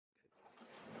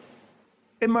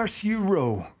imersU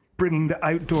Row, bringing the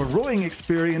outdoor rowing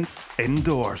experience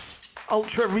indoors.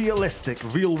 Ultra-realistic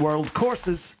real-world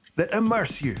courses that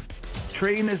immerse you.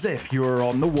 Train as if you are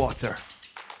on the water.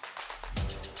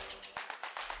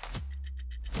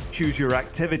 Choose your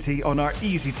activity on our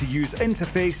easy-to-use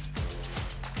interface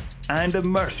and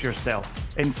immerse yourself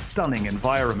in stunning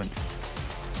environments.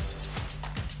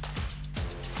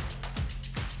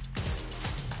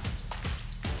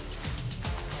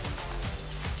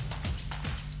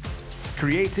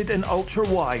 Created in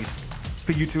ultra-wide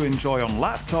for you to enjoy on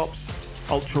laptops,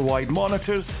 ultra-wide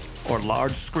monitors or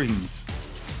large screens.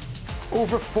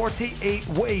 Over 48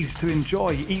 ways to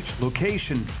enjoy each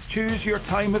location. Choose your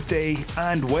time of day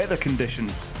and weather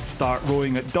conditions. Start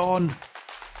rowing at dawn.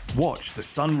 Watch the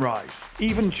sunrise.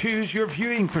 Even choose your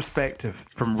viewing perspective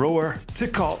from rower to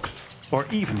cox or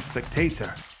even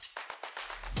spectator.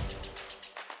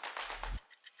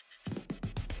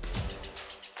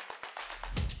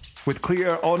 With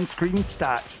clear on-screen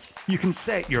stats, you can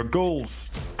set your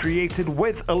goals. Created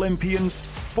with Olympians,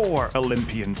 for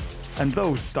Olympians, and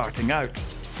those starting out,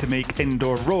 to make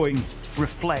indoor rowing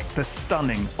reflect the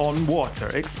stunning on-water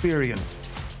experience.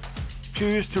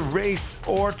 Choose to race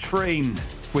or train.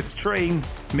 With Train,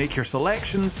 make your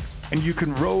selections and you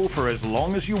can row for as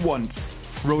long as you want,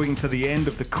 rowing to the end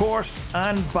of the course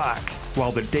and back,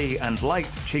 while the day and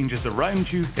light changes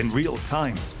around you in real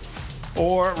time.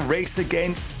 Or race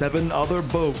against 7 other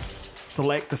boats.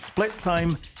 Select the split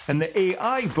time and the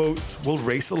AI boats will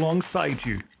race alongside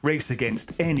you. Race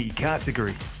against any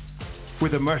category.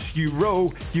 With imersU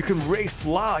Row, you can race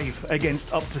live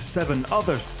against up to 7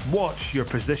 others. Watch your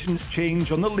positions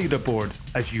change on the leaderboard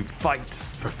as you fight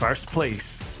for first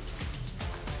place.